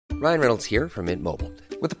Ryan Reynolds here from Mint Mobile.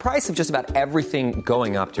 With the price of just about everything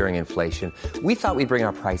going up during inflation, we thought we'd bring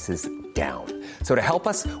our prices down. So to help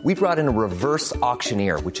us, we brought in a reverse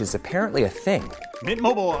auctioneer, which is apparently a thing. Mint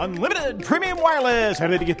Mobile Unlimited Premium Wireless. How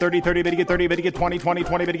to get 30, 30, bit to get 30, bit to get 20, 20,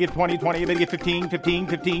 20, bit to get 20, 20, bit to get 15, 15,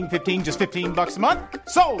 15, 15, just $15 a month?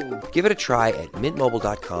 Sold! Give it a try at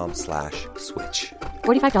mintmobile.com/switch.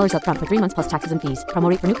 $45 up front for 3 months plus taxes and fees. Promo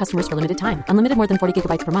rate for new customers for limited time. Unlimited more than 40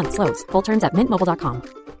 gigabytes per month. Slows full terms at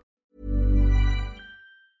mintmobile.com.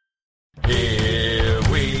 Here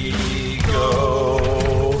we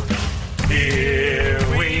go. Here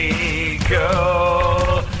we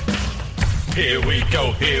go. Here we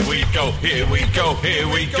go. Here we go. Here we go. Here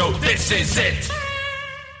we go. This is it.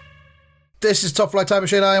 This is Top Flight Time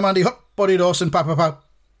Machine. I am Andy Hot Body Dawson.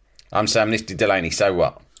 I'm Sam Nifty Delaney. So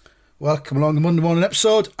what? Welcome along the Monday morning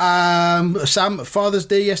episode. Sam, Father's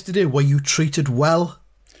Day yesterday. Were you treated well?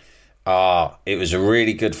 It was a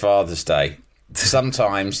really good Father's Day.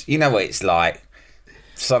 Sometimes, you know what it's like.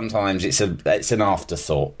 Sometimes it's an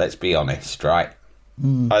afterthought. Let's be honest, right?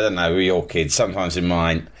 I don't know with your kids. Sometimes in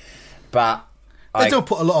mine, but they don't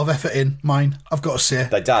put a lot of effort in. Mine, I've got to say,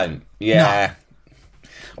 they don't. Yeah. No.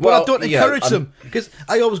 Well, I don't encourage them because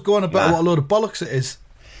I always go on about what a load of bollocks it is.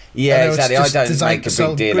 Yeah, exactly. I don't make a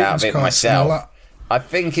big deal out of it myself. I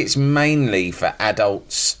think it's mainly for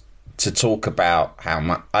adults to talk about how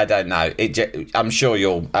much. I don't know. I'm sure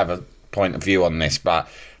you'll have a point of view on this, but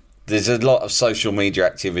there's a lot of social media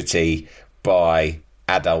activity by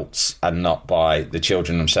adults and not by the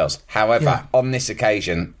children themselves. However, on this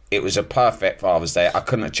occasion, it was a perfect Father's Day. I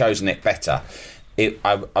couldn't have chosen it better.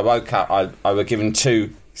 I woke up, I were given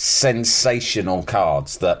two sensational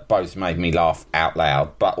cards that both made me laugh out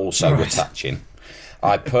loud, but also were touching.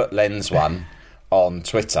 I put Len's one on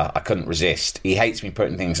Twitter. I couldn't resist. He hates me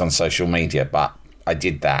putting things on social media, but I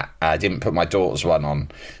did that. I didn't put my daughter's one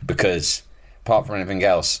on because, apart from anything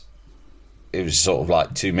else, it was sort of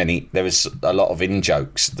like too many. There was a lot of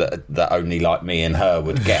in-jokes that only like me and her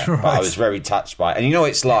would get. Right. But I was very touched by it. And you know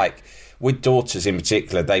what it's like with daughters in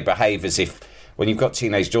particular, they behave as if, when you've got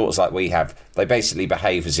teenage daughters like we have, they basically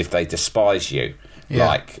behave as if they despise you,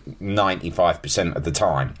 like 95% of the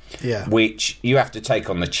time, which you have to take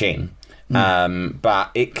on the chin.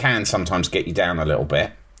 But it can sometimes get you down a little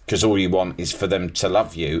bit, because all you want is for them to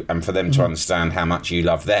love you and for them to understand how much you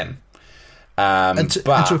love them. And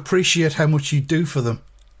to appreciate how much you do for them.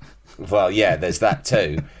 Well, yeah, there's that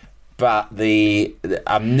too. But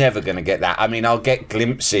I'm never going to get that. I mean, I'll get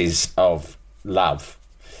glimpses of love.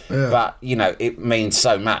 Yeah. But, you know, it means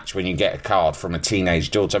so much when you get a card from a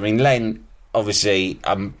teenage daughter. I mean, Len, obviously,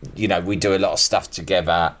 you know, we do a lot of stuff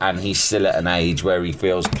together and he's still at an age where he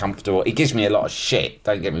feels comfortable. He gives me a lot of shit,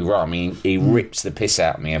 don't get me wrong. I mean, he rips the piss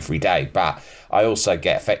out of me every day, but I also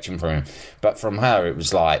get affection from him. But from her, it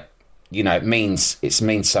was like, you know, it means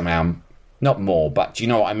somehow, not more, but do you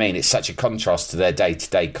know what I mean? It's such a contrast to their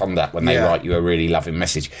day-to-day conduct when they write you a really loving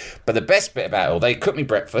message. But the best bit about it all, they cooked me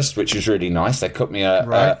breakfast, which was really nice. They cooked me a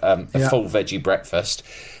full veggie breakfast.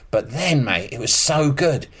 But then, mate, it was so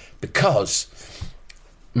good because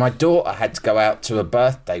my daughter had to go out to a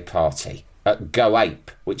birthday party at Go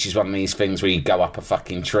Ape, which is one of these things where you go up a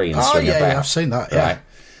fucking tree and swing about. Yeah, I've seen that, Right?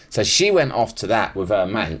 So she went off to that with her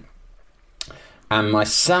mate, and my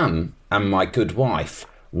son and my good wife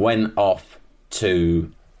went off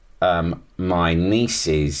to my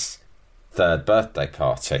niece's third birthday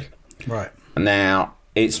party. Right. Now,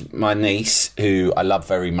 it's my niece, who I love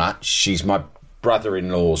very much. She's my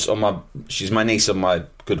brother-in-law's, she's my niece on my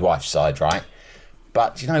good wife's side, right?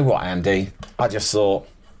 But do you know what, Andy? I just thought,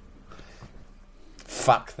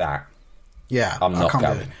 fuck that. Yeah, I'm not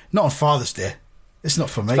going. Not on Father's Day. It's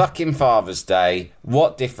not for me. Fucking Father's Day.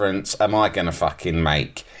 What difference am I going to fucking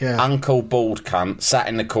make? Yeah. Uncle bald cunt sat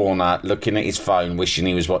in the corner looking at his phone, wishing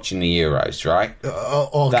he was watching the Euros, right?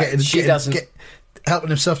 Helping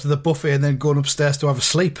himself to the buffet and then going upstairs to have a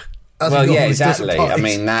sleep. Well, yeah, exactly. I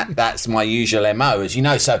mean, that's my usual MO, as you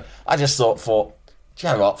know. So I just thought, do you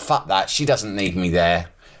know what? Fuck that. She doesn't need me there,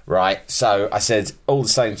 right? So I said, all the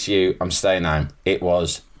same to you, I'm staying home. It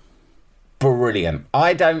was brilliant.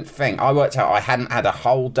 I worked out I hadn't had a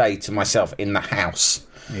whole day to myself in the house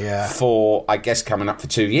for, I guess, coming up for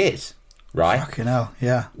 2 years, right? Fucking hell,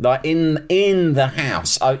 yeah. Like, in the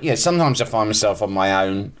house. Sometimes I find myself on my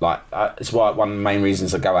own. Like, it's why one of the main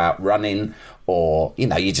reasons I go out running, or, you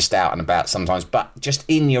know, you're just out and about sometimes, but just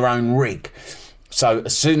in your own rig. So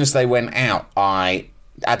as soon as they went out, I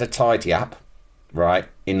had a tidy up, right,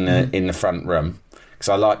 in the front room, because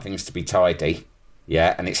I like things to be tidy.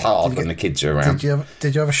 Yeah, and it's hard when the kids are around.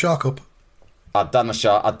 Did you have a shark up? I'd done my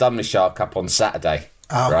shark up on Saturday.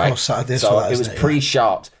 Oh, right? Of course, Saturday. So it was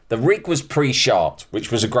pre-sharked. The rig was pre-sharped,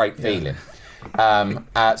 which was a great feeling.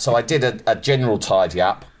 So I did a general tidy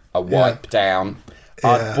up, a wipe down.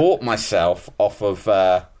 I bought myself off of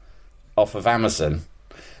Amazon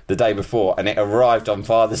the day before, and it arrived on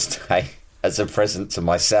Father's Day as a present to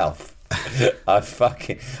myself. I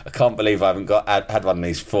can't believe I haven't had one of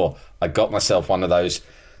these before. I got myself one of those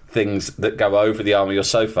things that go over the arm of your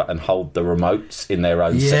sofa and hold the remotes in their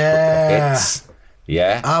own separate pockets.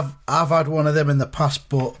 Yeah, I've had one of them in the past,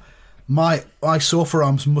 but my sofa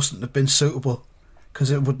arms mustn't have been suitable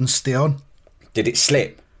because it wouldn't stay on. Did it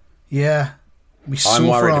slip? Yeah, my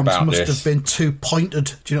sofa arms must have been too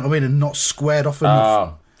pointed. Do you know what I mean? And not squared off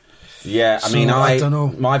enough. Yeah, I mean, I don't know.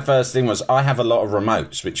 My first thing was I have a lot of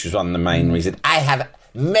remotes, which was one of the main reasons. I have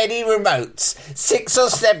many remotes, 6 or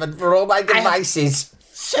 7 for all my devices.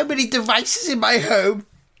 So many devices in my home.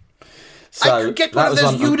 So I could get one of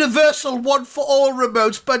those universal one for all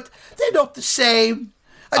remotes, but they're not the same.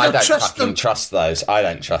 I don't trust them. Trust those. I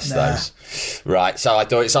don't trust those. Right, so I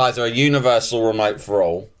thought it's either a universal remote for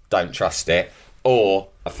all, don't trust it, or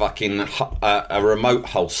a fucking a remote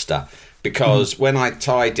holster. Because when I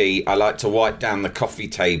tidy, I like to wipe down the coffee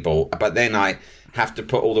table, but then I have to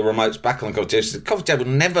put all the remotes back on the coffee table. The coffee table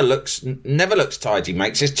never looks tidy,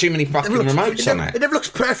 mate. There's too many fucking remotes on it. It never looks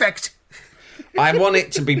perfect. I want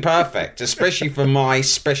it to be perfect, especially for my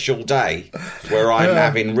special day where I'm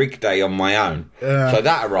having rig day on my own. So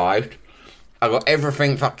that arrived. I got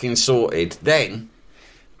everything fucking sorted. Then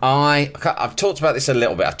I've talked about this a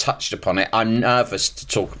little bit. I've touched upon it. I'm nervous to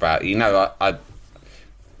talk about it. You know,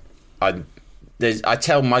 I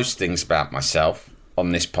tell most things about myself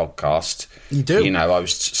on this podcast. You do? You know, I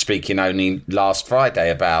was speaking only last Friday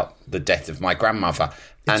about the death of my grandmother.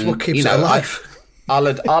 It's what keeps it alive.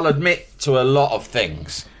 I'll admit to a lot of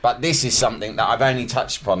things, but this is something that I've only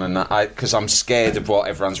touched upon, and because I'm scared of what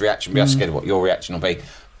everyone's reaction will be. I'm scared of what your reaction will be.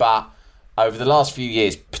 But over the last few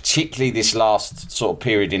years, particularly this last sort of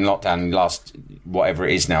period in lockdown, last whatever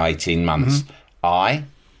it is now, 18 months, I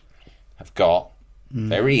have got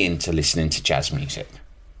very into listening to jazz music.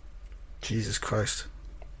 Jesus Christ!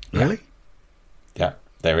 Really? Yeah,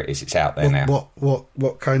 there it is. It's out there now.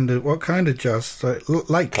 What kind of jazz?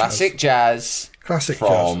 Like classic jazz. Classic from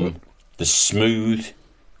jazz. The smooth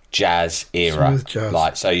jazz era. Smooth jazz.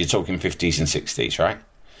 Like, so you're talking 50s and 60s, right?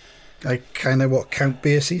 Like kind of Count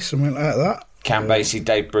Basie, something like that. Count Basie,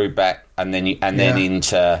 Dave Brubeck, and then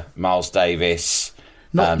into Miles Davis.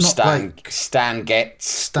 Stan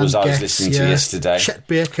Getz was I was listening to yesterday. Chet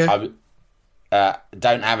Baker.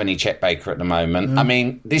 Don't have any Chet Baker at the moment. I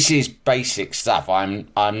mean, this is basic stuff. I'm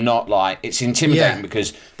not like, it's intimidating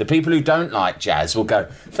because the people who don't like jazz will go,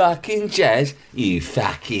 fucking jazz, you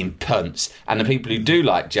fucking punts. And the people who do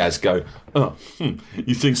like jazz go,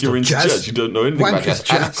 you think you're into jazz? You don't know anything about jazz.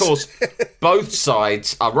 And of course, both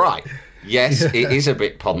sides are right. Yes, it is a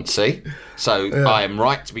bit poncy, so I am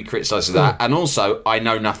right to be criticised of that. And also, I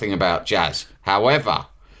know nothing about jazz. However,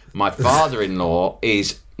 my father-in-law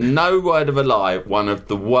is, no word of a lie, one of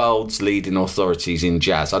the world's leading authorities in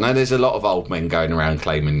jazz. I know there's a lot of old men going around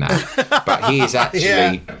claiming that, but he is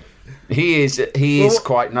actually he is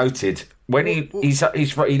quite noted. When he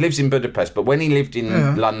lives in Budapest, but when he lived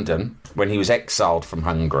in London, when he was exiled from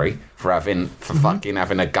Hungary for fucking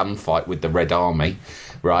having a gunfight with the Red Army.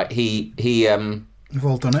 Right, We've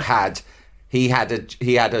all done it. He had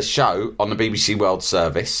a show on the BBC World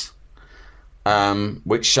Service,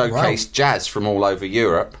 which showcased jazz from all over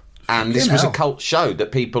Europe, and this was a cult show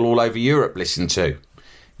that people all over Europe listened to.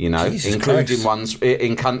 You know, including ones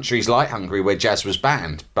in countries like Hungary where jazz was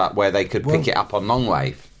banned, but where they could pick it up on long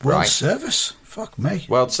wave. World Service, fuck me.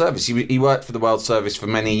 World Service. He worked for the World Service for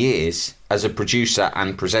many years as a producer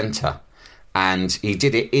and presenter, and he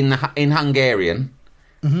did it in Hungarian.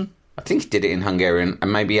 Mm-hmm. I think he did it in Hungarian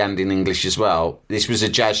and in English as well. This was a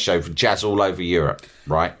jazz show for jazz all over Europe,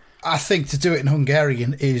 right? I think to do it in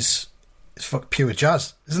Hungarian is pure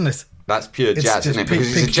jazz, isn't it? That's pure jazz, isn't it?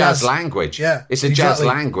 Because it's a jazz language. Yeah, it's a jazz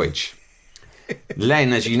language.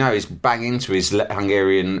 Len, as you know, is bang into his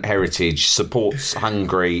Hungarian heritage, supports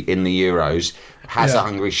Hungary in the Euros, has a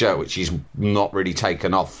Hungary shirt, which he's not really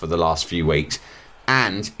taken off for the last few weeks,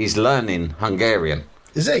 and is learning Hungarian.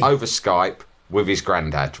 Is he? Over Skype. With his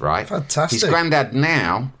granddad, right? Fantastic. His granddad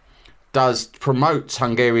now promotes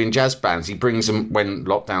Hungarian jazz bands. He brings them when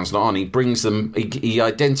lockdown's not on. He brings them. He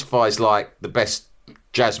identifies like the best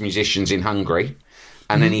jazz musicians in Hungary,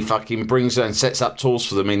 and then he fucking brings them and sets up tours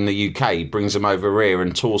for them in the UK. He brings them over here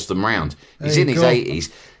and tours them round. He's in his 80s,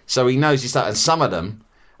 so he knows his stuff. And some of them,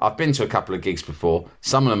 I've been to a couple of gigs before.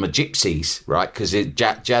 Some of them are gypsies, right? Because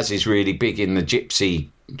jazz is really big in the gypsy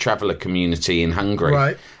traveller community in Hungary.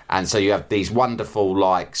 Right. And so you have these wonderful,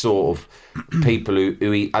 like, sort of people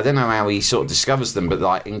who he, I don't know how he sort of discovers them, but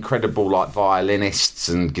like incredible, like, violinists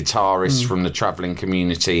and guitarists from the travelling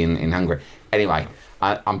community in Hungary. Anyway,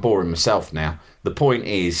 I'm boring myself now. The point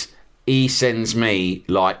is, he sends me,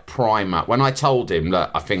 like, primer. When I told him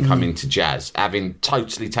that I think I'm into jazz, having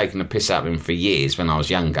totally taken the piss out of him for years when I was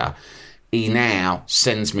younger, he now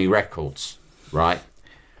sends me records, right?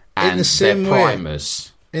 And they're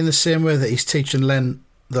primers. In the same way that he's teaching Len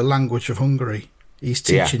the language of Hungary, he's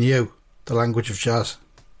teaching you the language of jazz.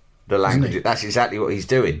 The language. That's exactly what he's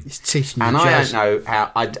doing. He's teaching you and jazz. I don't know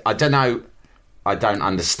how. I don't know. I don't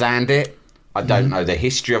understand it. I don't know the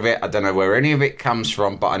history of it. I don't know where any of it comes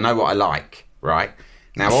from. But I know what I like. Right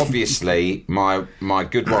now, obviously, my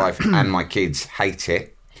good wife and my kids hate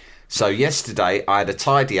it. So yesterday, I had a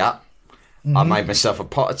tidy up. I made myself a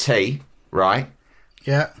pot of tea. Right.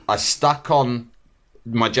 Yeah. I stuck on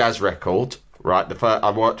my jazz record. Right,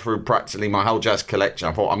 I worked through practically my whole jazz collection.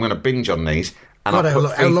 I thought, I'm going to binge on these. And God,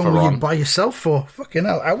 how long were you by yourself for? Fucking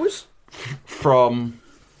hell, hours? From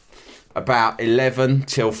about 11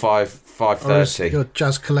 till 5:30. Your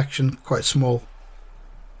jazz collection quite small?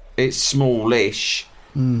 It's smallish.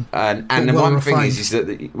 And the one thing is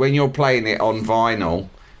that when you're playing it on vinyl,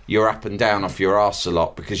 you're up and down off your arse a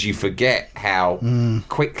lot because you forget how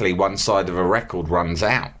quickly one side of a record runs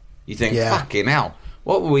out. You think, fucking hell.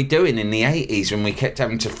 What were we doing in the 80s when we kept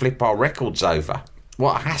having to flip our records over?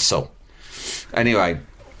 What a hassle. Anyway,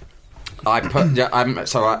 I put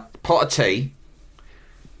pot of tea,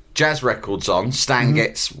 jazz records on, Stan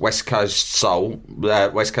Getz, West Coast Soul,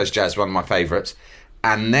 West Coast Jazz, one of my favourites,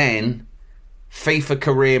 and then FIFA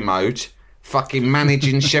career mode, fucking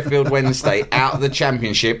managing Sheffield Wednesday out of the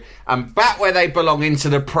Championship and back where they belong into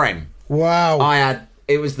the Prem. Wow.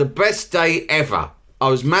 It was the best day ever. I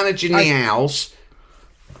was managing the Owls.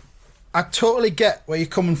 I totally get where you're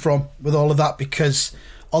coming from with all of that because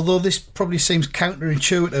although this probably seems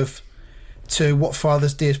counterintuitive to what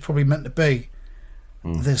Father's Day is probably meant to be,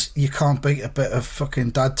 you can't beat a bit of fucking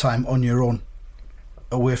dad time on your own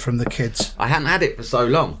away from the kids. I hadn't had it for so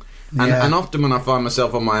long. And often when I find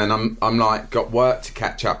myself on my own, I'm like, got work to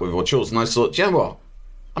catch up with or chores. And I thought, do you know what?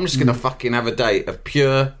 I'm just going to fucking have a day of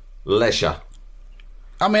pure leisure.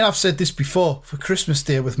 I mean, I've said this before for Christmas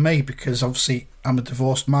Day with me because obviously I'm a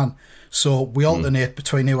divorced man. So we alternate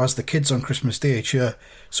between who has the kids on Christmas Day each year.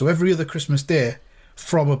 So every other Christmas Day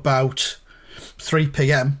from about 3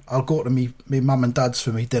 p.m, I'll go to me mum and dad's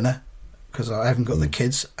for me dinner because I haven't got the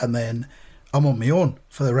kids. And then I'm on my own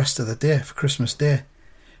for the rest of the day for Christmas Day.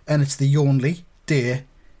 And it's the only day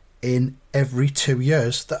in every 2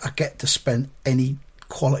 years that I get to spend any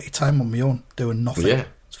quality time on my own doing nothing. Yeah.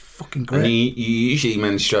 It's fucking great. And you usually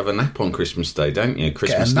manage to have a nap on Christmas Day, don't you?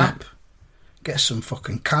 Christmas nap. Get some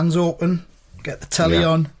fucking cans open, get the telly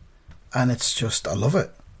on, and it's just, I love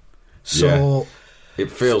it. So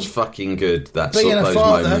it feels fucking good, that being sort of those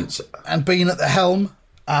moments. And being at the helm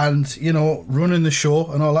and, you know, running the show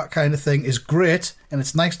and all that kind of thing is great, and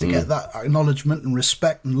it's nice to get that acknowledgement and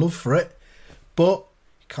respect and love for it, but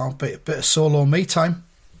you can't beat a bit of solo me time.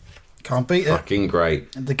 Can't beat it. Fucking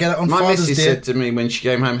great. And to get it on My Father's missus Day, said to me when she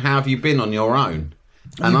came home, how have you been on your own?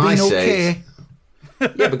 And I said... okay?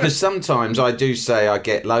 Yeah, because sometimes I do say I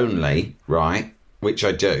get lonely, right? Which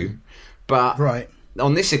I do. But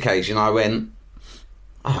on this occasion I went,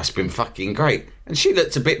 oh, it's been fucking great. And she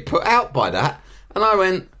looked a bit put out by that. And I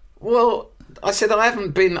went, well, I said, I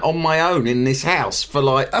haven't been on my own in this house for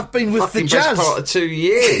like... I've been with the jazz. Best part of 2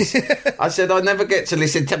 years. I said, I never get to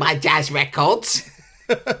listen to my jazz records.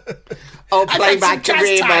 Or play my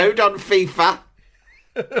career mode on FIFA.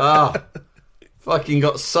 Oh, fucking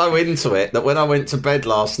got so into it that when I went to bed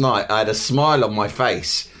last night, I had a smile on my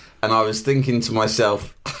face and I was thinking to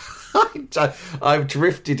myself, I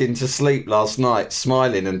drifted into sleep last night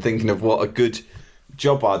smiling and thinking of what a good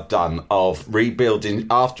job I'd done of rebuilding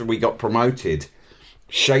after we got promoted,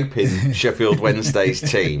 shaping Sheffield Wednesday's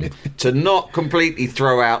team to not completely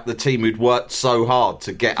throw out the team who'd worked so hard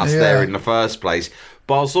to get us there in the first place.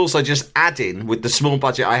 But I was also just adding, with the small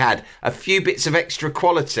budget I had, a few bits of extra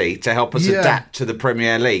quality to help us adapt to the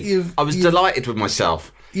Premier League. I was delighted with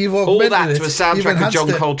myself. All that to a soundtrack of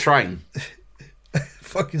John Coltrane.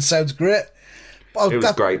 Fucking sounds great. It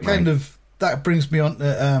was great, mate. That brings me on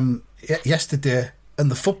to yesterday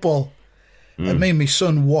and the football. And me and my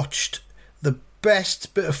son watched the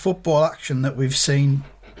best bit of football action that we've seen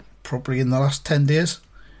probably in the last 10 days.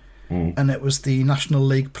 And it was the National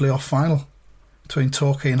League playoff final between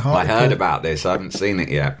Torquay and Hartlepool. I heard about this. I haven't seen it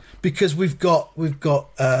yet. Because we've got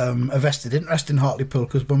a vested interest in Hartlepool,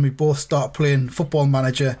 because when we both start playing Football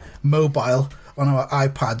Manager Mobile on our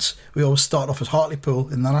iPads, we always start off as Hartlepool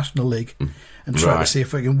in the National League and try to see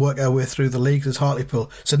if we can work our way through the leagues as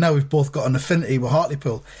Hartlepool. So now we've both got an affinity with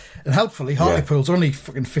Hartlepool. And helpfully, Hartlepool's only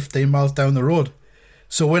fucking 15 miles down the road.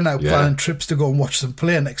 So we're now planning trips to go and watch them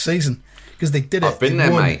play next season. Because they did it. I've been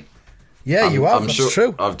there, mate. Yeah, you have. That's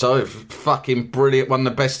true. I've told you, fucking brilliant. One of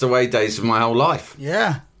the best away days of my whole life.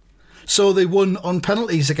 Yeah. So they won on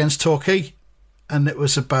penalties against Torquay. And it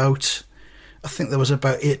was about, I think there was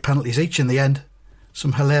about 8 penalties each in the end.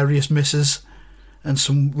 Some hilarious misses and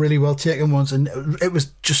some really well taken ones. And it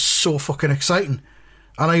was just so fucking exciting.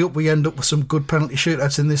 And I hope we end up with some good penalty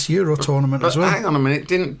shootouts in this Euro tournament as well. Hang on a minute,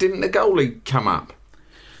 didn't the goalie come up?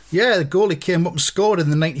 Yeah, the goalie came up and scored in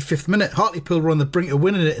the 95th minute. Hartlepool were on the brink of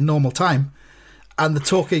winning it in normal time. And the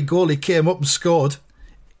Torquay goalie came up and scored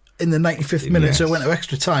in the 95th minute, so it went to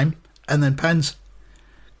extra time. And then pens.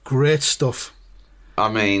 Great stuff.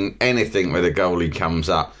 I mean, anything where the goalie comes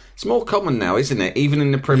up. It's more common now, isn't it? Even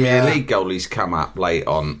in the Premier League, goalies come up late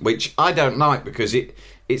on, which I don't like because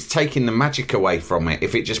it's taking the magic away from it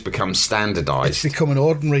if it just becomes standardised. It's becoming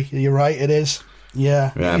ordinary. You're right, it is.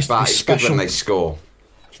 Yeah, but it's good when they score.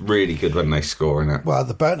 It's really good when they score, isn't it? Well,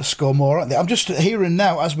 they're bound to score more, aren't they? I'm just hearing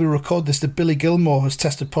now, as we record this, that Billy Gilmour has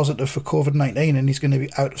tested positive for COVID-19 and he's going to be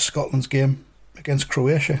out of Scotland's game against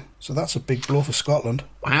Croatia. So that's a big blow for Scotland.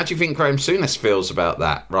 How do you think Graham Souness feels about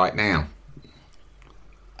that right now?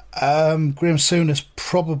 Graham Souness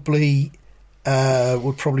probably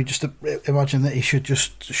would probably just imagine that he should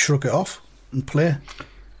just shrug it off and play.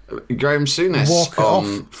 Graham Souness walk it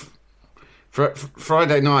off.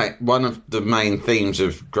 Friday night, one of the main themes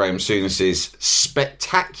of Graham Souness's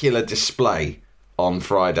spectacular display on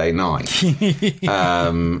Friday night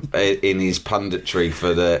in his punditry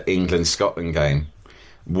for the England-Scotland game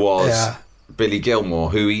was Billy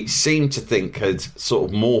Gilmour, who he seemed to think had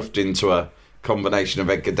sort of morphed into a combination of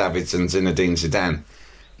Edgar Davids and Zinedine Zidane.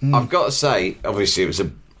 I've got to say, obviously it was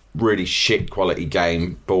a really shit quality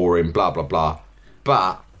game, boring, blah, blah, blah.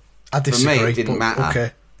 But I disagree, for me, it didn't matter.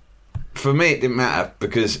 Okay. For me, it didn't matter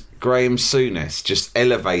because Graham Souness just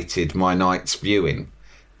elevated my night's viewing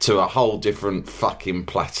to a whole different fucking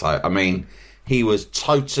plateau. I mean, he was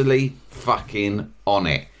totally fucking on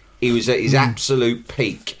it. He was at his absolute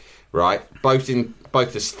peak, right? Both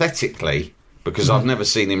aesthetically, because I've never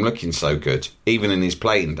seen him looking so good, even in his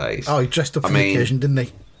playing days. Oh, he dressed up for the occasion, didn't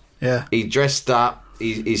he? Yeah. He dressed up.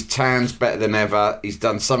 His tan's better than ever. He's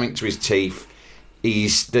done something to his teeth.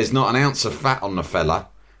 There's not an ounce of fat on the fella.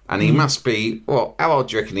 And he must be, how old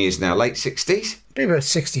do you reckon he is now? Late 60s? Maybe about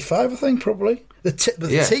 65, I think, probably. The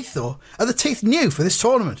teeth, though. Are the teeth new for this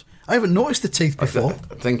tournament? I haven't noticed the teeth before.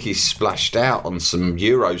 I think he's splashed out on some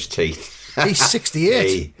Euros teeth. He's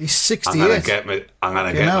 68. He's 68. I'm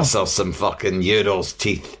going to get myself some fucking Euros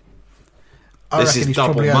teeth. This is he's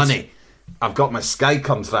double money. I've got my Sky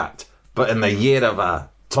contract, but in the year of a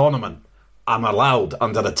tournament, I'm allowed,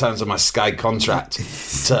 under the terms of my Sky contract,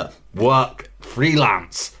 to work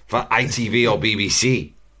freelance for ITV or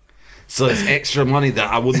BBC. So it's extra money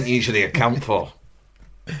that I wouldn't usually account for.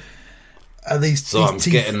 I'm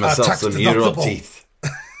getting myself some Euro teeth.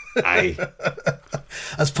 Aye.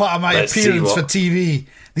 As part of my appearance for TV,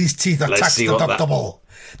 these teeth are tax deductible.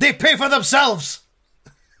 They pay for themselves.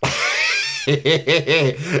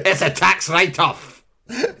 It's a tax write-off.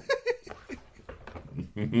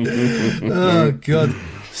 Oh, God.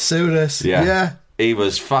 Souness. Yeah. He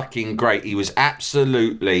was fucking great. He was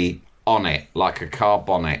absolutely on it, like a car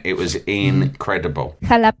bonnet. It was incredible.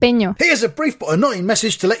 Jalapeño. Here's a brief but annoying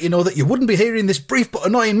message to let you know that you wouldn't be hearing this brief but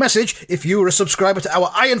annoying message if you were a subscriber to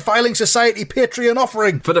our Iron Filing Society Patreon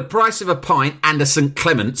offering. For the price of a pint and a St.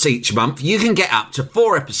 Clement's each month, you can get up to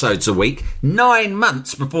 4 episodes a week, 9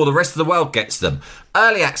 months before the rest of the world gets them.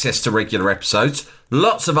 Early access to regular episodes,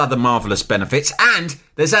 lots of other marvellous benefits, and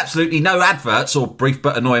there's absolutely no adverts or brief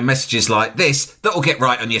but annoying messages like this that will get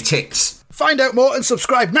right on your ticks. Find out more and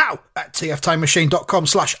subscribe now at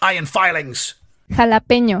tftimemachine.com/ironfilings.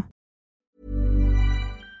 Jalapeño.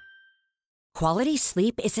 Quality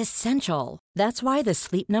sleep is essential. That's why the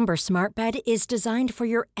Sleep Number Smart Bed is designed for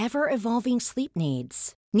your ever-evolving sleep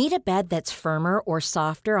needs. Need a bed that's firmer or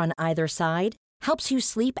softer on either side? Helps you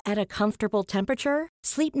sleep at a comfortable temperature?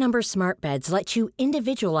 Sleep Number Smart Beds let you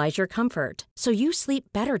individualize your comfort, so you sleep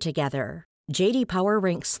better together. J.D. Power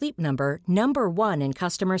ranks Sleep Number number 1 in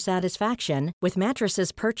customer satisfaction with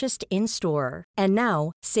mattresses purchased in-store. And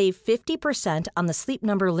now, save 50% on the Sleep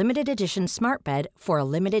Number Limited Edition Smart Bed for a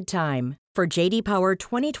limited time. For J.D. Power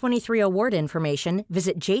 2023 award information,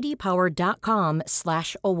 visit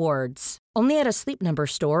jdpower.com/awards. Only at a Sleep Number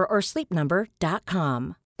store or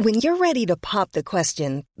sleepnumber.com. When you're ready to pop the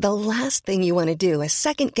question, the last thing you want to do is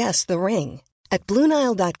second-guess the ring. At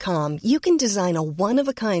BlueNile.com, you can design a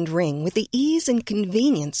one-of-a-kind ring with the ease and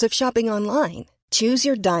convenience of shopping online. Choose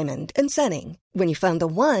your diamond and setting. When you find the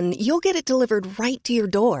one, you'll get it delivered right to your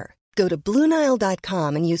door. Go to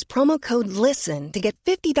BlueNile.com and use promo code LISTEN to get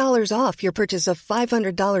 $50 off your purchase of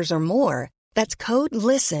 $500 or more. That's code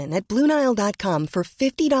LISTEN at BlueNile.com for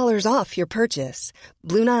 $50 off your purchase.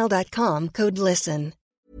 BlueNile.com, code LISTEN.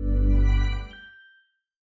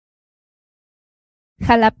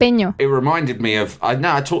 Jalapeño. It reminded me of...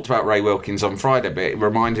 I talked about Ray Wilkins on Friday, but it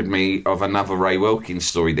reminded me of another Ray Wilkins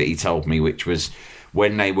story that he told me, which was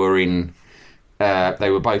when they were in... they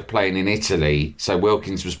were both playing in Italy. So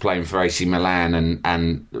Wilkins was playing for AC Milan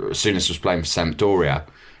and Souness was playing for Sampdoria.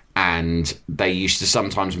 And they used to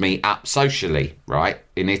sometimes meet up socially, right,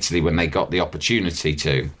 in Italy when they got the opportunity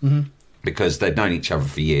to, because they'd known each other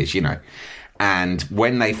for years, you know. And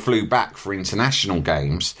when they flew back for international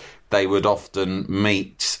games, they would often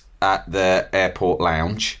meet at the airport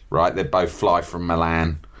lounge, right? They'd both fly from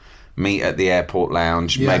Milan, meet at the airport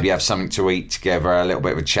lounge, maybe have something to eat together, a little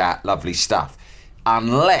bit of a chat, lovely stuff.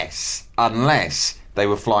 Unless they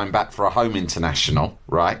were flying back for a home international,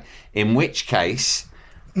 right? In which case,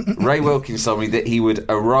 Ray Wilkins told me that he would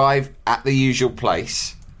arrive at the usual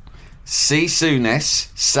place, see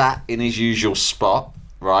Souness sat in his usual spot,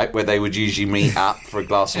 right, where they would usually meet up for a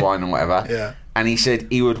glass of wine or whatever, and he said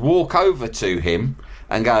he would walk over to him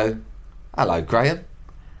and go, "Hello, Graham,"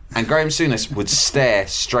 and Graham Souness would stare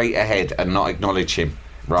straight ahead and not acknowledge him,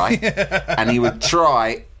 right? And he would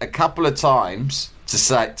try a couple of times to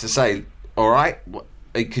say, "All right,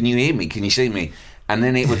 can you hear me? Can you see me?" And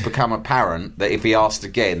then it would become apparent that if he asked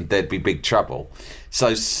again, there'd be big trouble.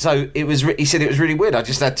 So it was. He said it was really weird. I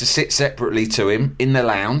just had to sit separately to him in the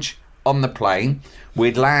lounge on the plane.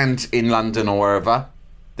 We'd land in London or wherever.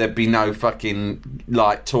 There'd be no fucking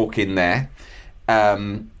talking there.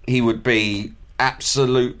 He would be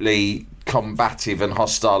absolutely combative and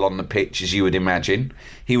hostile on the pitch, as you would imagine.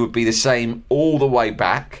 He would be the same all the way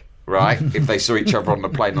back, right? If they saw each other on the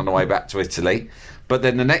plane on the way back to Italy. But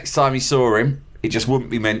then the next time he saw him, it just wouldn't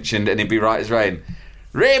be mentioned, and he'd be right as rain.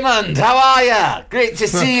 "Raymond, how are you? Great to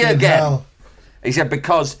see you again." Hell. He said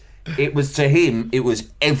because it was, to him, it was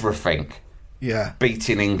everything.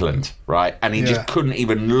 Beating England, right? And he just couldn't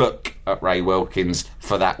even look at Ray Wilkins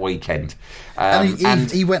for that weekend.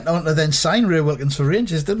 And he went on to then sign Ray Wilkins for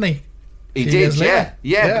Rangers, didn't he? He did, yeah.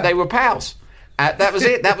 But they were pals. That was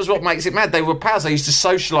it. That was what makes it mad. They were pals. They used to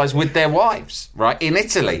socialise with their wives, right, in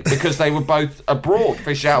Italy, because they were both abroad,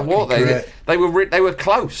 fish out of water. They were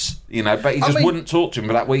close, you know. But he just wouldn't talk to him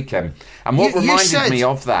for that weekend. And what reminded me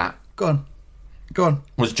of that, go on,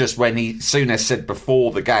 was just when Souness said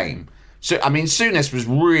before the game. So I mean, Souness was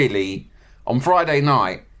really, on Friday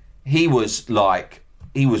night. He was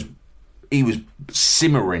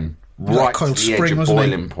simmering right to the edge of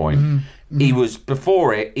boiling point. He was,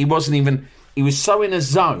 before it, he wasn't even. He was so in a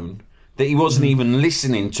zone that he wasn't even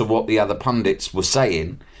listening to what the other pundits were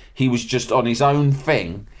saying. He was just on his own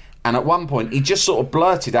thing. And at one point, he just sort of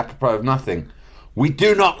blurted, apropos of nothing, "We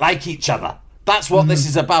do not like each other. That's what this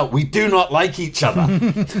is about. We do not like each other."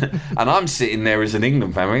 And I'm sitting there as an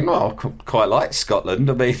England fan, I mean, well, I quite like Scotland.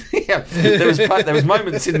 I mean, there was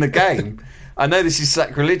moments in the game. I know this is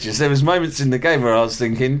sacrilegious. There was moments in the game where I was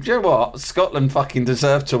thinking, do you know what? Scotland fucking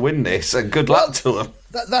deserve to win this, and good luck to them.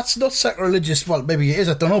 That's not sacrilegious. Well, maybe it is,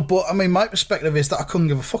 I don't know. But, I mean, my perspective is that I couldn't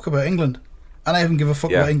give a fuck about England. And I haven't given a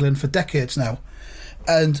fuck about England for decades now.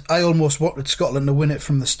 And I almost wanted Scotland to win it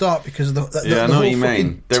from the start because of the I know what you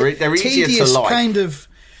mean. They're easier to like.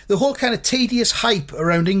 The whole kind of tedious hype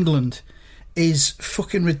around England is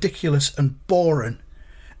fucking ridiculous and boring.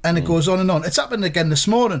 And it goes on and on. It's happened again this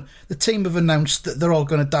morning. The team have announced that they're all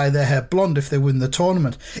going to dye their hair blonde if they win the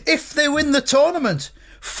tournament. If they win the tournament!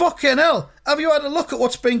 Fucking hell! Have you had a look at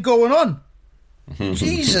what's been going on?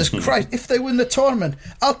 Jesus Christ! If they win the tournament,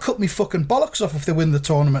 I'll cut me fucking bollocks off if they win the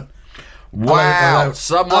tournament. Wow!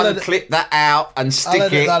 Someone clip that out and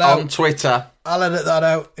stick it on Twitter. I'll edit that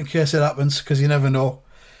out in case it happens, because you never know.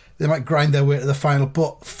 They might grind their way to the final.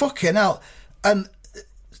 But fucking hell! And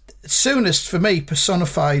Souness, for me,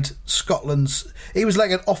 personified Scotland's... He was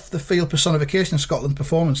like an off-the-field personification of Scotland's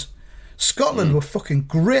performance. Scotland were fucking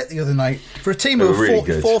great the other night. For a team who were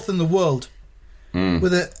really fourth in the world,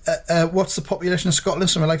 with what's the population of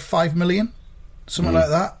Scotland? Something like 5 million? Something like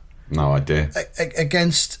that? No idea.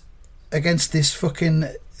 Against this fucking...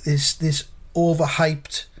 This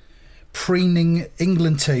overhyped, preening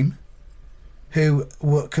England team who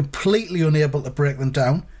were completely unable to break them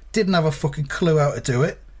down, didn't have a fucking clue how to do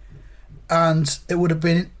it. And it would have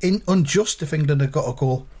been unjust if England had got a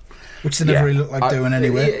goal. which they never really look like doing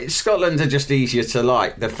anyway. Scotland are just easier to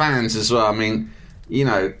like. The fans as well. I mean, you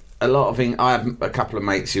know, a lot of things. I have a couple of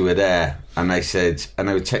mates who were there, and they said, and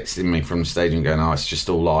they were texting me from the stadium going, "Oh, it's just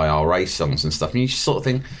all IRA songs and stuff." And you just sort of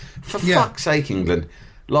think, for fuck's sake, England.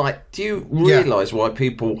 Like, do you realise why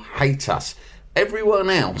people hate us? Everyone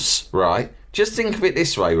else, right? Just think of it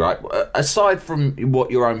this way, right? Aside from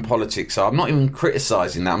what your own politics are, I'm not even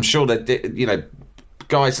criticising that. I'm sure that, you know,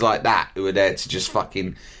 guys like that who are there to just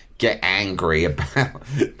fucking get angry about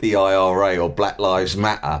the IRA or Black Lives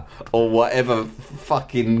Matter or whatever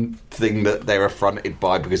fucking thing that they're affronted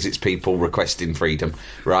by because it's people requesting freedom,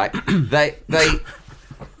 right? They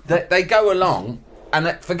go along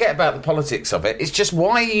and forget about the politics of it. It's just,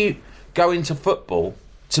 why you go into football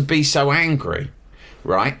to be so angry,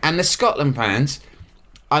 right? And the Scotland fans,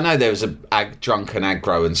 I know there was a drunken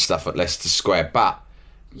aggro and stuff at Leicester Square, but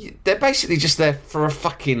they're basically just there for a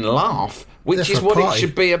fucking laugh, which is what it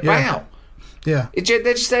should be about. Yeah.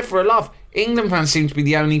 They're just there for a laugh. England fans seem to be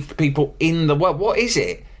the only people in the world. What is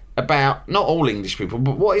it about, not all English people,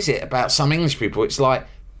 but what is it about some English people? It's like,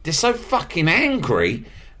 they're so fucking angry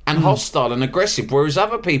and hostile and aggressive, whereas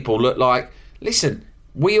other people look like, listen,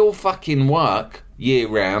 we all fucking work year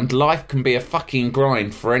round. Life can be a fucking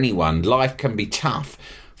grind for anyone. Life can be tough.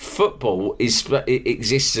 Football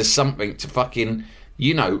exists as something to fucking,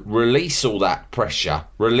 you know, release all that pressure,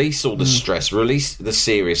 release all the stress, release the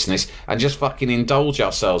seriousness, and just fucking indulge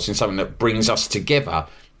ourselves in something that brings us together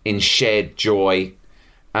in shared joy.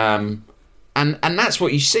 And that's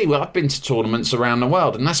what you see. Well, I've been to tournaments around the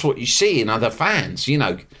world, and that's what you see in other fans, you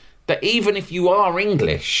know, that even if you are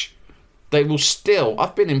English, they will still...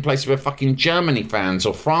 I've been in places where fucking Germany fans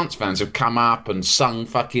or France fans have come up and sung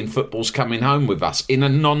fucking Football's Coming Home with us in a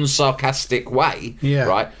non-sarcastic way,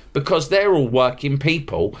 right? Because they're all working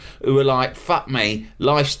people who are like, fuck me,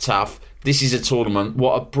 life's tough, this is a tournament,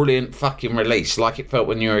 what a brilliant fucking release, like it felt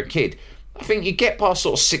when you were a kid. I think you get past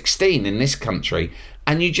sort of 16 in this country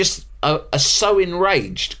and you just are so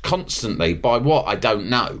enraged constantly by what I don't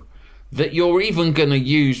know that you're even going to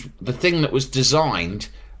use the thing that was designed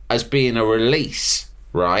as being a release,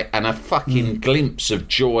 right, and a fucking glimpse of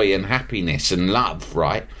joy and happiness and love,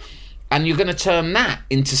 right, and you're going to turn that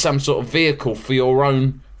into some sort of vehicle for your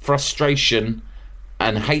own frustration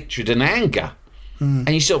and hatred and anger. And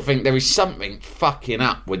you sort of think there is something fucking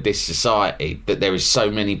up with this society, that there is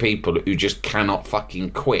so many people who just cannot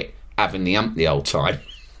fucking quit having the old time.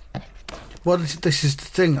 Well, this is the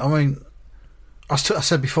thing. I mean, I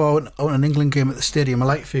said before, I went an England game at the Stadium of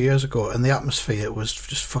Light a few years ago, and the atmosphere was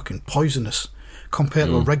just fucking poisonous compared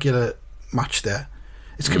to a regular match there.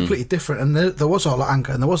 It's completely different, and there was all that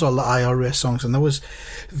anger, and there was all the IRA songs, and there was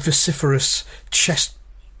vociferous chest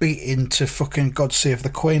beating to fucking God Save the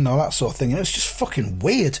Queen and all that sort of thing, and it was just fucking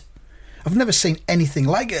weird. I've never seen anything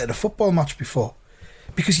like it at a football match before,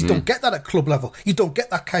 because you don't get that at club level. You don't get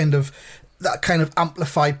that kind of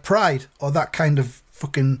amplified pride or that kind of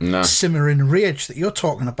fucking simmering rage that you're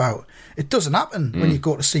talking about. It doesn't happen when you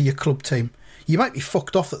go to see your club team. You might be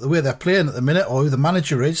fucked off at the way they're playing at the minute, or who the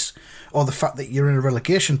manager is, or the fact that you're in a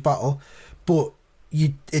relegation battle, but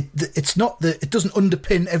it's not that it doesn't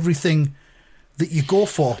underpin everything that you go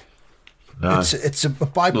for. No. It's a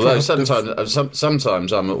byproduct.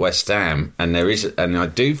 Sometimes I'm at West Ham and I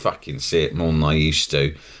do fucking see it more than I used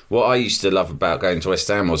to. What I used to love about going to West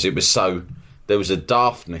Ham was there was a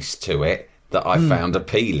daftness to it that I found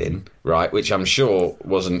appealing, right, which I'm sure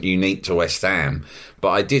wasn't unique to West Ham, but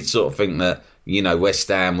I did sort of think that, you know, West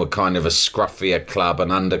Ham were kind of a scruffier club,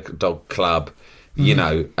 an underdog club, you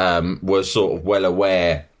know, were sort of well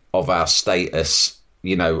aware of our status,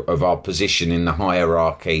 you know, of our position in the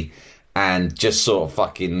hierarchy, and just sort of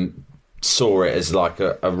fucking saw it as like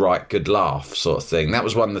a right good laugh sort of thing. That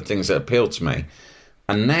was one of the things that appealed to me.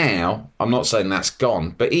 And now, I'm not saying that's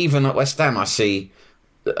gone, but even at West Ham I see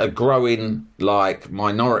a growing like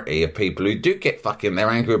minority of people who do get fucking, they're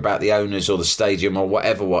angry about the owners or the stadium or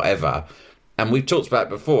whatever. And we've talked about it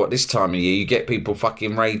before, at this time of year you get people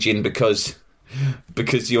fucking raging because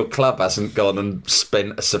your club hasn't gone and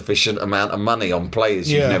spent a sufficient amount of money on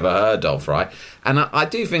players you've never heard of, right? And I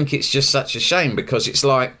do think it's just such a shame, because it's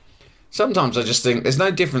like, sometimes I just think there's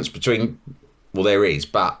no difference between, well, there is,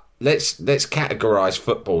 but let's categorise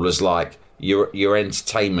football as like your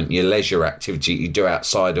entertainment, your leisure activity you do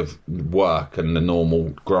outside of work and the normal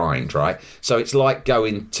grind, right? So it's like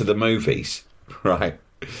going to the movies, right?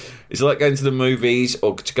 It's like going to the movies,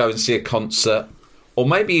 or to go and see a concert, or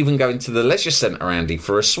maybe even going to the leisure centre, Andy,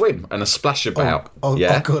 for a swim and a splash about. Or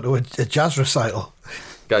go to a jazz recital.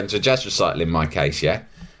 Going to a jazz recital in my case, yeah.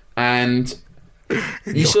 And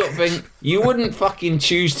You sort of think you wouldn't fucking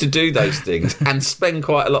choose to do those things and spend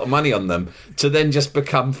quite a lot of money on them to then just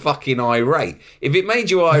become fucking irate. If it made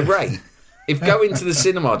you irate, if going to the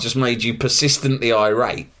cinema just made you persistently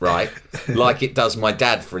irate, right, like it does my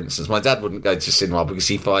dad, for instance. My dad wouldn't go to cinema because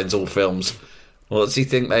he finds all films, what does he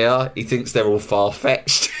think they are? He thinks they're all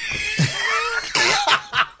far-fetched.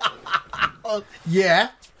 Yeah.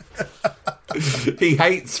 He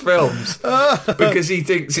hates films because he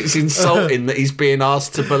thinks it's insulting that he's being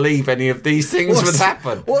asked to believe any of these things would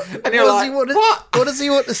happen. And you're like, what? What does he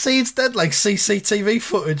want to see instead? Like CCTV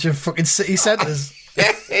footage of fucking city centres?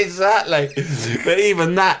 Yeah, exactly. But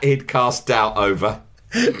even that he'd cast doubt over.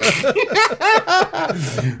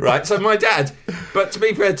 Right, so my dad, but to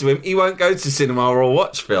be fair to him, he won't go to cinema or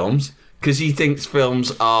watch films because he thinks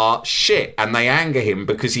films are shit and they anger him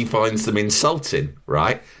because he finds them insulting,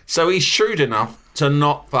 right? So he's shrewd enough to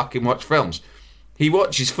not fucking watch films. He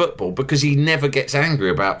watches football because he never gets angry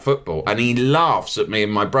about football, and he laughs at me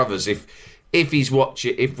and my brothers if he's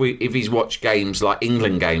watched games like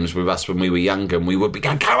England games with us when we were younger, and we would be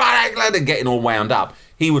going, "Come on, England," and getting all wound up.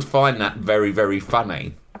 He would find that very, very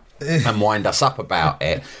funny and wind us up about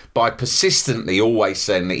it by persistently always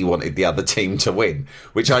saying that he wanted the other team to win,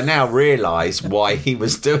 which I now realise why he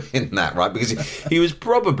was doing that, right? Because he was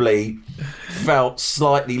probably felt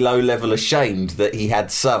slightly low-level ashamed that he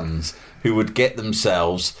had sons who would get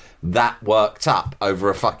themselves that worked up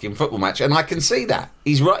over a fucking football match, and I can see that.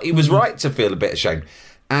 He's right. He was right to feel a bit ashamed,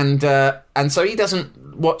 and so he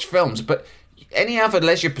doesn't watch films, but any other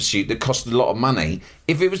leisure pursuit that cost a lot of money,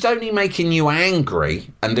 if it was only making you angry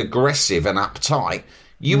and aggressive and uptight,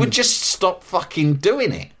 you would just stop fucking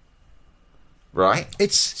doing it, right?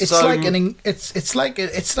 It's like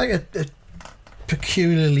a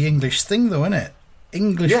peculiarly English thing, though, isn't it?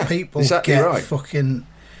 English people exactly get right. fucking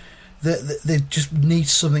they just need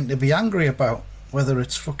something to be angry about, whether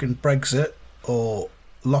it's fucking Brexit or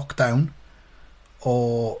lockdown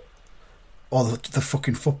or the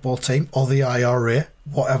fucking football team, or the IRA,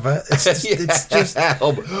 whatever. It's just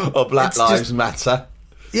or Black Lives Matter.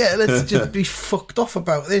 Yeah, let's just be fucked off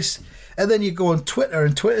about this. And then you go on Twitter,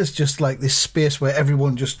 and Twitter's just like this space where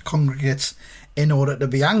everyone just congregates in order to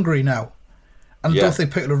be angry now. And I don't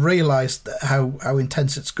think people have realised how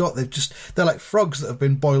intense it's got. They're like frogs that have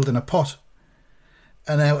been boiled in a pot.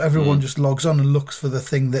 And now everyone just logs on and looks for the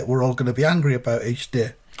thing that we're all going to be angry about each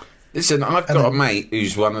day. Listen, I've got a mate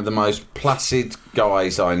who's one of the most placid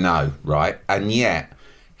guys I know, right? And yet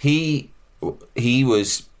he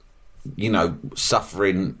was,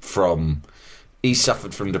 suffered from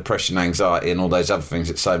depression, anxiety, and all those other things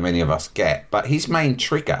that so many of us get. But his main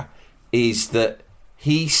trigger is that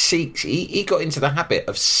he got into the habit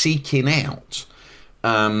of seeking out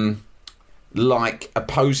like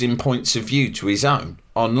opposing points of view to his own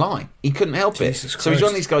online. He couldn't help it. So he's one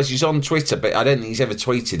of these guys who's on Twitter, but I don't think he's ever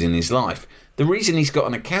tweeted in his life. The reason he's got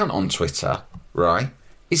an account on Twitter, right,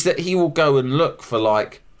 is that he will go and look for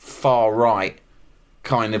like far right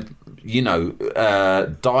kind of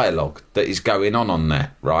dialogue that is going on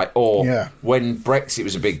there, right? Or when Brexit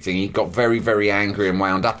was a big thing, he got very, very angry and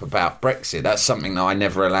wound up about Brexit. That's something that I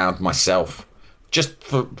never allowed myself, just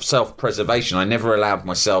for self-preservation, I never allowed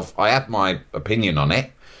myself, I had my opinion on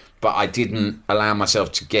it, but I didn't allow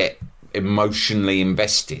myself to get emotionally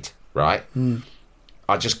invested, right?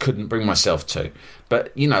 I just couldn't bring myself to.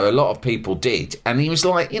 But, a lot of people did. And he was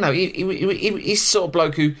like, he's sort of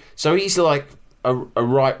bloke who, so he's like a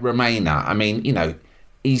right Remainer. I mean, he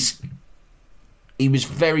was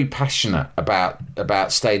very passionate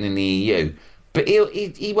about staying in the EU. But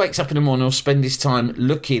he wakes up in the morning, he'll spend his time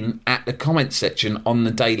looking at the comment section on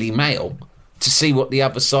the Daily Mail to see what the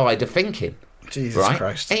other side are thinking. Jesus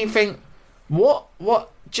Christ. And you think, what?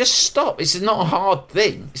 Just stop. It's not a hard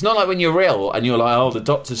thing. It's not like when you're ill and you're like, oh, the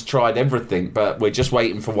doctor's tried everything, but we're just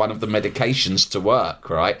waiting for one of the medications to work,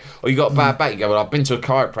 right? Or you got a bad back, you go, well, I've been to a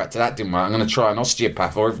chiropractor, that didn't work, I'm going to try an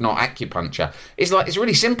osteopath, or if not, acupuncture. It's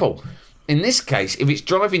really simple. In this case, if it's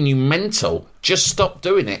driving you mental, just stop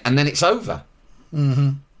doing it and then it's over.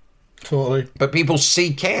 Mm-hmm. Totally. But people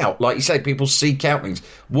seek out, like you say, people seek out things.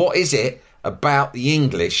 What is it about the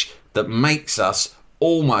English that makes us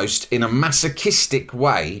almost in a masochistic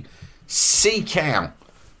way seek out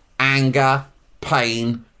anger,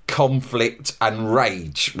 pain, conflict and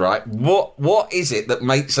rage, right? What is it that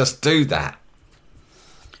makes us do that?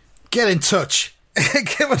 Get in touch.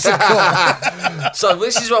 Give us a call. So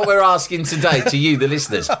this is what we're asking today to you, the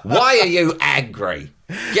listeners. Why are you angry?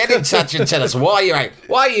 Get in touch and tell us why you're angry.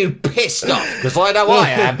 Why are you pissed off? Because I know I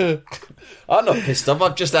am. I'm not pissed off.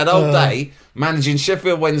 I've just had all day managing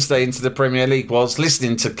Sheffield Wednesday into the Premier League whilst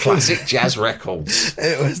listening to classic jazz records.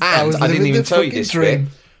 I didn't even tell you this bit.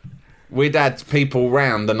 We'd had people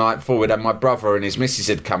round the night before. We'd had my brother and his missus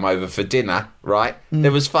had come over for dinner, right?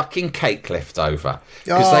 There was fucking cake left over.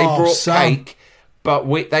 Because they brought cake, but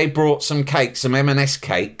they brought some cake, some M&S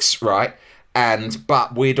cakes, right?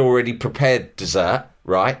 But we'd already prepared dessert,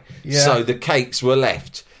 right? Yeah. So the cakes were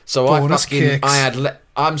left. So I'm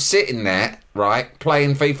sitting there, right,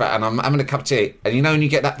 playing FIFA, and I'm having a cup of tea. And you know when you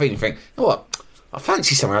get that feeling, you think, you know what? I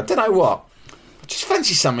fancy something. I don't know what. I just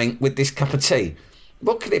fancy something with this cup of tea.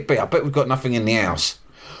 What could it be? I bet we've got nothing in the house.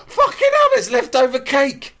 Fucking hell, there's leftover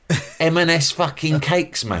cake. M&S fucking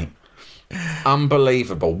cakes, mate.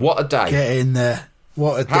 Unbelievable. What a day. Get in there.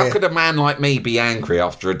 What a day. How could a man like me be angry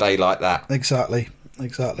after a day like that? Exactly. We're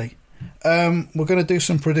going to do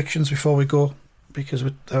some predictions before we go, because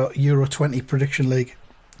with Euro 20 prediction league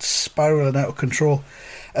spiralling out of control.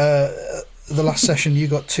 The last session you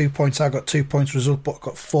got 2 points, I got 2 points, Resultbot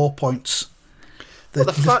got 4 points. What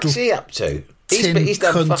the fuck's he up to? He's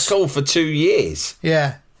done fuck all for 2 years.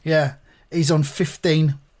 Yeah. He's on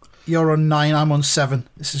 15. You're on 9. I'm on 7.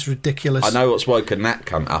 This is ridiculous. I know what's woken that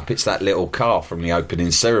cunt up. It's that little car from the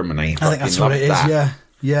opening ceremony. I think that's what it is.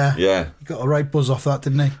 Yeah. He got a right buzz off that,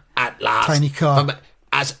 didn't he? At last, tiny car.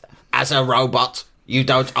 As a robot, you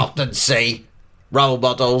don't often see role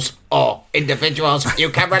models or individuals you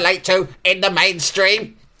can relate to in the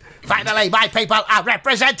mainstream. Finally, my people are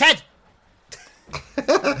represented.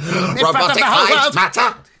 Robotic lives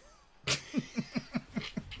matter.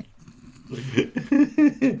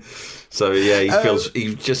 So yeah,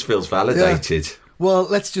 he just feels validated. Yeah. Well,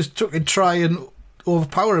 let's just try and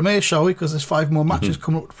overpower him here, shall we? Because there's 5 more matches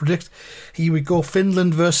coming up to predict. Here we go: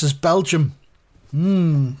 Finland versus Belgium.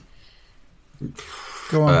 Go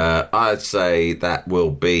on. I'd say that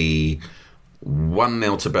will be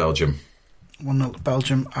 1-0 to Belgium. 1-0 to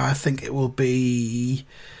Belgium. I think it will be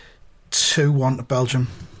 2-1 to Belgium.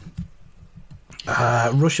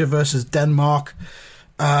 Russia versus Denmark.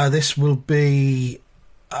 This will be...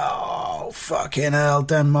 Oh, fucking hell,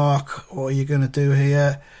 Denmark. What are you going to do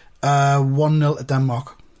here? 1-0 to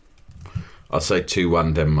Denmark. I'll say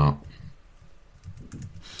 2-1 Denmark.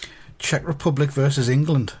 Czech Republic versus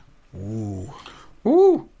England. Ooh.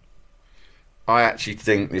 I actually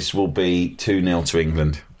think this will be 2-0 to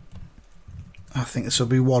England. I think this will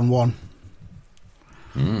be 1-1.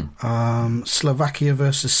 Slovakia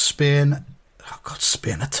versus Spain. Oh God,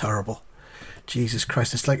 Spain are terrible. Jesus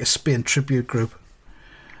Christ, it's like a Spain tribute group.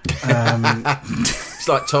 It's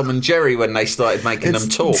like Tom and Jerry when they started making them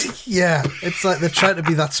talk. Yeah, it's like they're trying to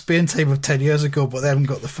be that Spain team of 10 years ago, but they haven't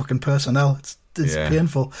got the fucking personnel. It's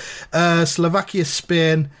painful. Slovakia,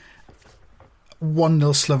 Spain.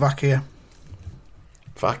 1-0 Slovakia.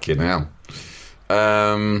 Fucking hell.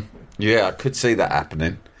 Yeah, I could see that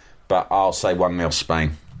happening, but I'll say 1-0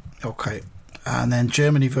 Spain. Okay. And then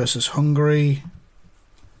Germany versus Hungary.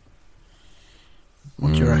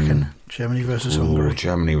 What do you reckon? Germany versus Hungary.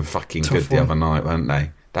 Germany were fucking good the other night, weren't they?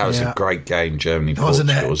 That was a great game,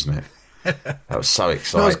 Germany-Portugal, wasn't it? That was so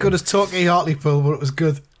exciting. Not as good as Torquay Hartlepool, but it was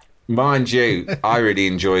good. Mind you, I really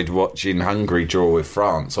enjoyed watching Hungary draw with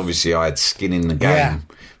France. Obviously, I had skin in the game,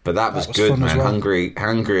 but that was good, man. Well. Hungary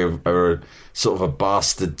are sort of a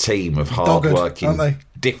bastard team of hard-working,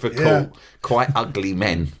 difficult, quite ugly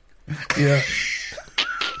men. Yeah.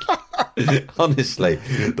 Honestly,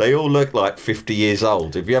 they all look like 50 years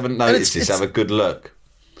old. If you haven't noticed this, have a good look.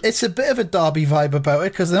 It's a bit of a derby vibe about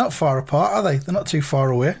it because they're not far apart, are they? They're not too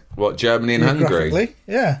far away. What, Germany and Hungary?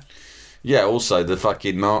 Yeah. Yeah, also the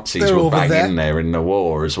fucking Nazis were bang in there in the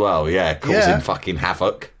war as well. Yeah, causing fucking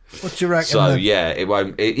havoc. What do you reckon? So, it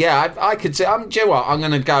won't... I could say... do you know what? I'm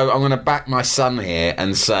going to back my son here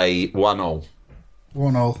and say 1-0.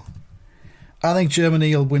 1-0. I think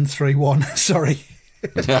Germany will win 3-1. Sorry.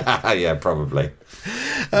 Yeah, probably.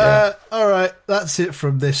 All right, that's it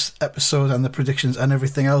from this episode and the predictions and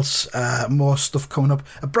everything else. More stuff coming up.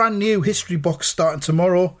 A brand new history box starting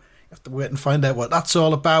tomorrow. You have to wait and find out what that's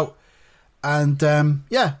all about. And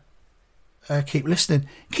keep listening.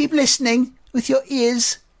 Keep listening with your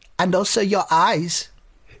ears and also your eyes.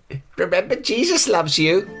 Remember, Jesus loves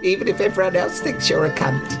you, even if everyone else thinks you're a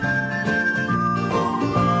cunt.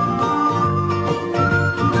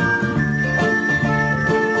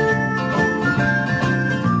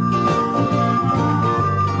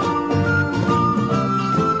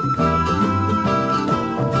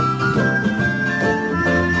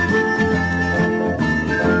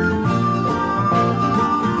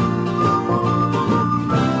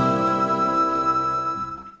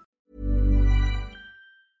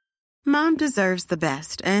 deserves the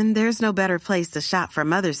best, and there's no better place to shop for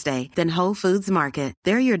Mother's Day than Whole Foods Market.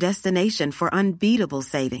 They're your destination for unbeatable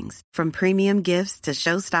savings, from premium gifts to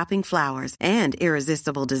show-stopping flowers and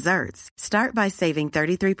irresistible desserts. Start by saving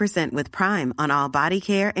 33% with Prime on all body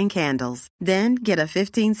care and candles. Then get a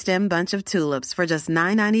 15-stem bunch of tulips for just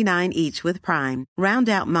 $9.99 each with Prime. Round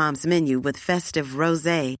out Mom's menu with festive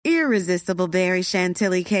rosé, irresistible berry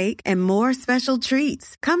chantilly cake, and more special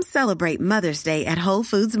treats. Come celebrate Mother's Day at Whole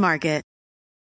Foods Market.